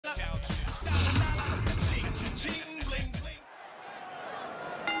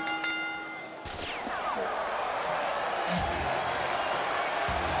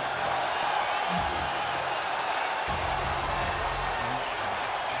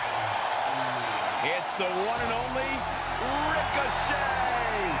It's the one and only Ricochet.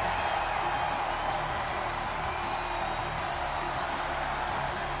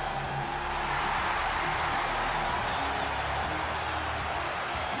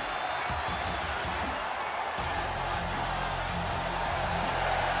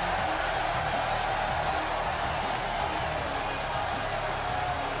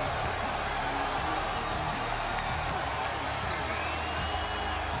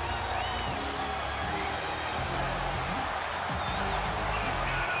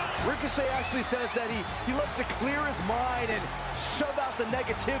 Ricochet actually says that he loves to clear his mind and shove out the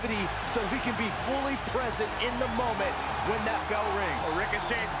negativity so he can be fully present in the moment when that bell rings. Well,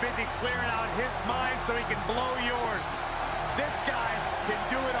 Ricochet's busy clearing out his mind so he can blow yours. This guy can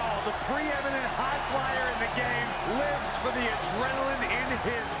do it all. The preeminent high flyer in the game lives for the adrenaline in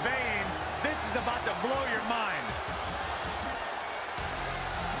his veins. This is about to blow your mind.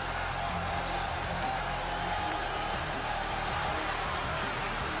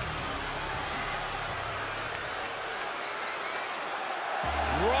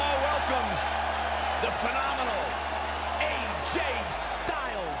 Raw welcomes the phenomenal AJ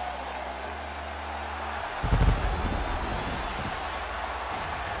Styles.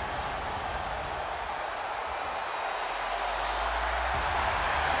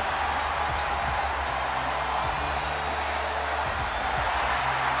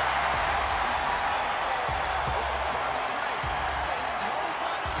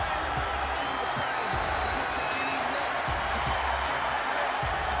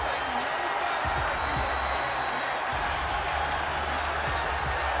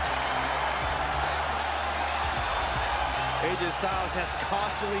 AJ Styles has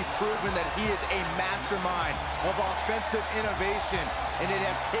constantly proven that he is a mastermind of offensive innovation, and it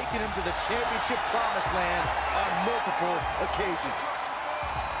has taken him to the championship promised land on multiple occasions.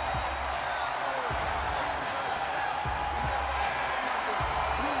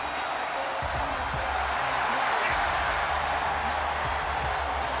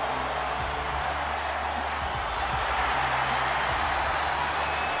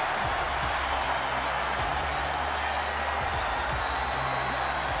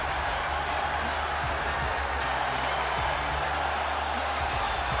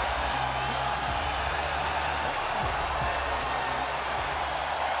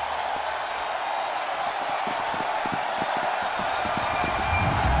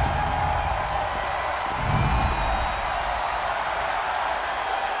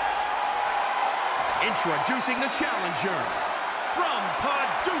 Introducing the challenger from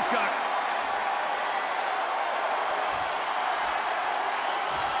Paducah.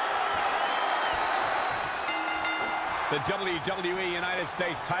 The WWE United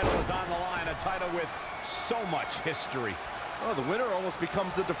States title is on the line, a title with so much history. Well, the winner almost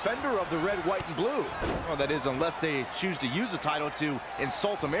becomes the defender of the red, white, and blue. Well, that is, unless they choose to use the title to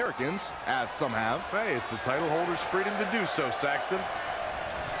insult Americans, as some have. Hey, it's the title holder's freedom to do so, Saxton.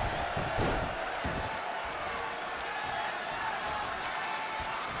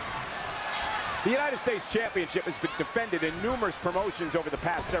 The United States Championship has been defended in numerous promotions over the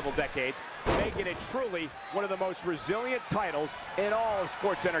past several decades, making it truly one of the most resilient titles in all of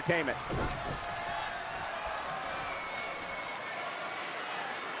sports entertainment.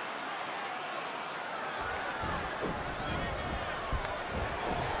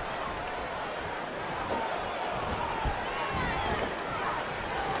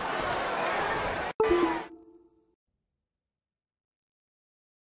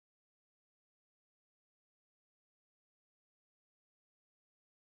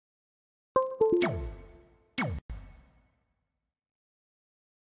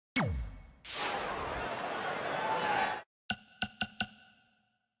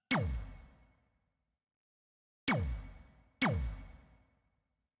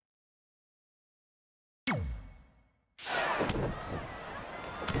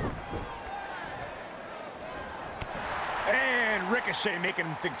 And Ricochet making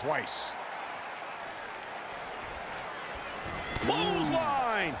him think twice.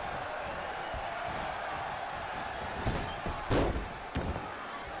 Clothesline!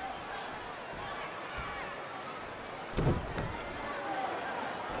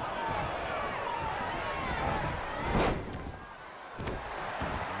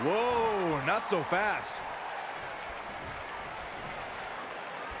 Whoa, not so fast.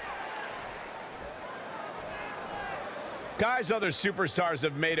 Guys, other superstars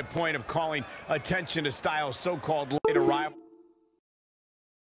have made a point of calling attention to Styles' so-called late arrival.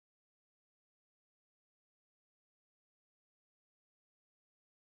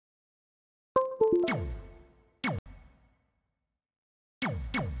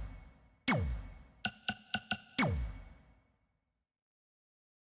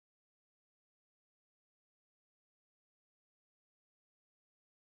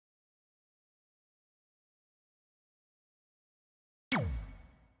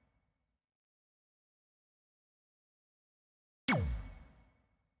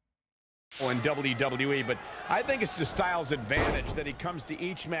 in WWE, but I think it's to Styles' advantage that he comes to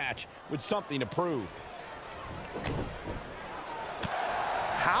each match with something to prove.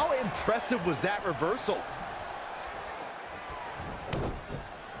 How impressive was that reversal?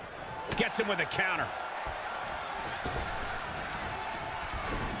 Gets him with a counter.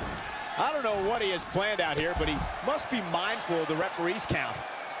 I don't know what he has planned out here, but he must be mindful of the referee's count.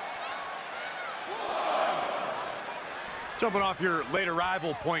 Jumping off your late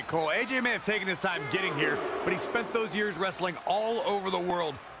arrival point, Cole, AJ may have taken his time getting here, but he spent those years wrestling all over the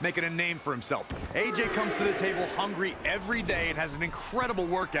world, making a name for himself. AJ comes to the table hungry every day and has an incredible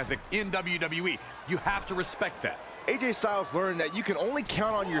work ethic in WWE. You have to respect that. AJ Styles learned that you can only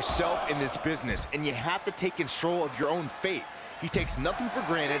count on yourself in this business, and you have to take control of your own fate. He takes nothing for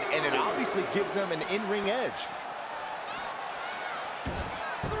granted, and it obviously gives him an in-ring edge.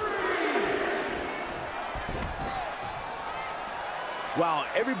 Wow,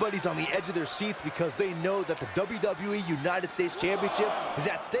 everybody's on the edge of their seats because they know that the WWE United States Championship is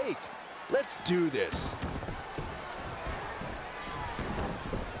at stake. Let's do this.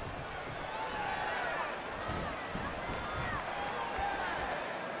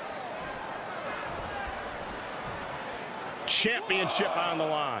 Championship on the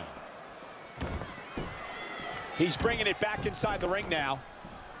line. He's bringing it back inside the ring now.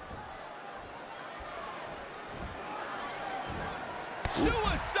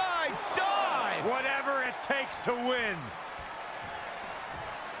 Suicide dive! Whatever it takes to win.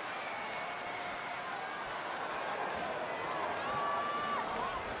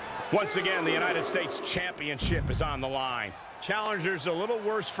 Once again, the United States Championship is on the line. Challenger's a little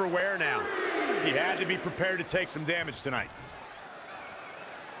worse for wear now. He had to be prepared to take some damage tonight.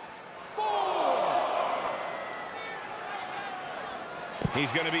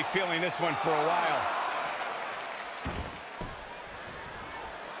 He's going to be feeling this one for a while.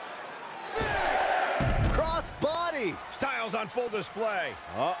 6! Cross body! Styles on full display.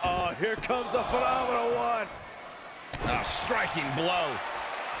 Uh-oh, here comes the phenomenal one. A striking blow.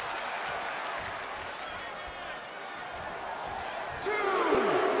 2!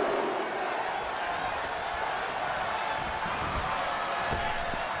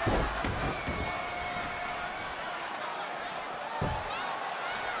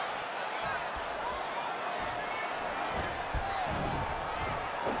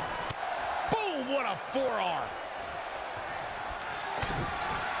 Boom, what a forearm.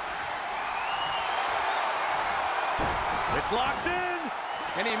 It's locked in.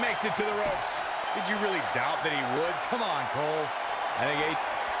 And he makes it to the ropes. Did you really doubt that he would? Come on, Cole. I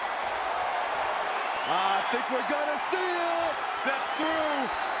think we're gonna see it! Step through.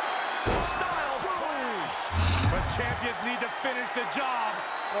 Styles moves! But champions need to finish the job.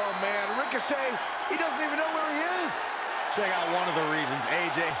 Oh man, Ricochet, he doesn't even know where he is. Check out one of the reasons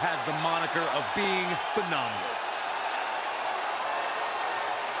AJ has the moniker of being phenomenal.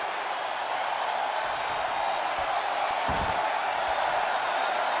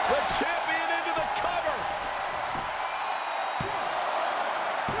 The champion into the cover.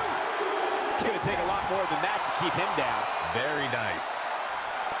 It's going to take a lot more than that to keep him down. Very nice.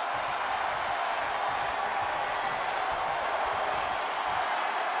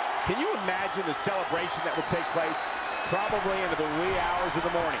 Can you imagine the celebration that will take place probably into the wee hours of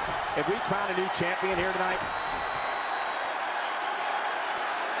the morning if we crown a new champion here tonight?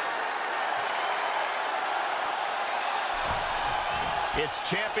 It's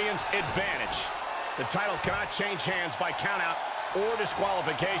champion's advantage. The title cannot change hands by countout or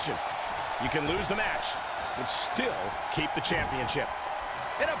disqualification. You can lose the match, but still keep the championship.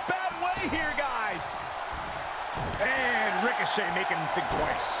 In a bad way here, guys. And Ricochet making him think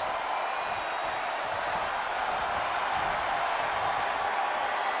twice.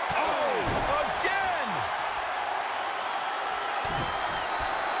 Oh, again!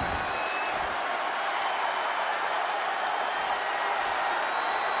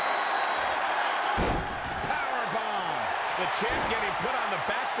 Powerbomb. The champ getting put on the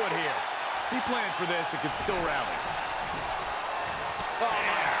back foot here. He planned for this and could still rally. Oh,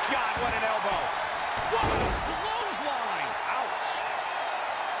 my God, what an elbow. What a clothesline. Ouch.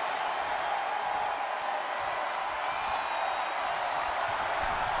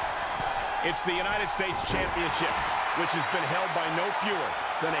 It's the United States Championship, which has been held by no fewer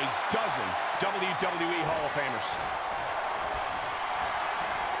than a dozen WWE Hall of Famers.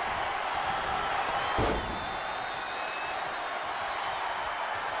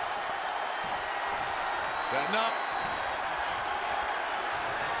 Setting up.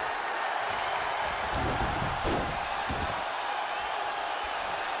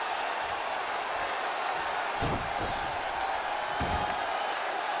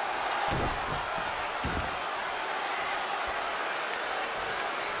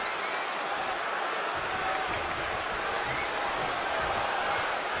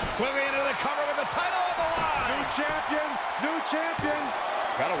 Quickly into the cover with the title on the line. New champion, new champion.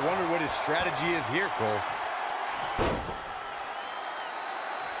 Gotta wonder what his strategy is here, Cole.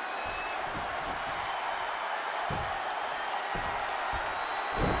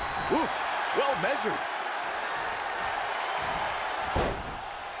 Ooh, well measured.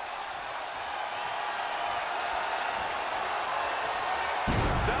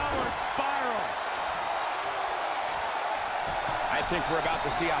 Downward spiral. I think we're about to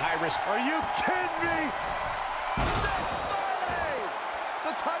see a high-risk. Are you kidding me? 630!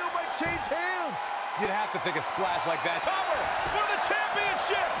 The title might change hands. You'd have to think a splash like that. Cover for the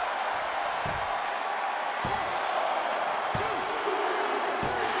championship.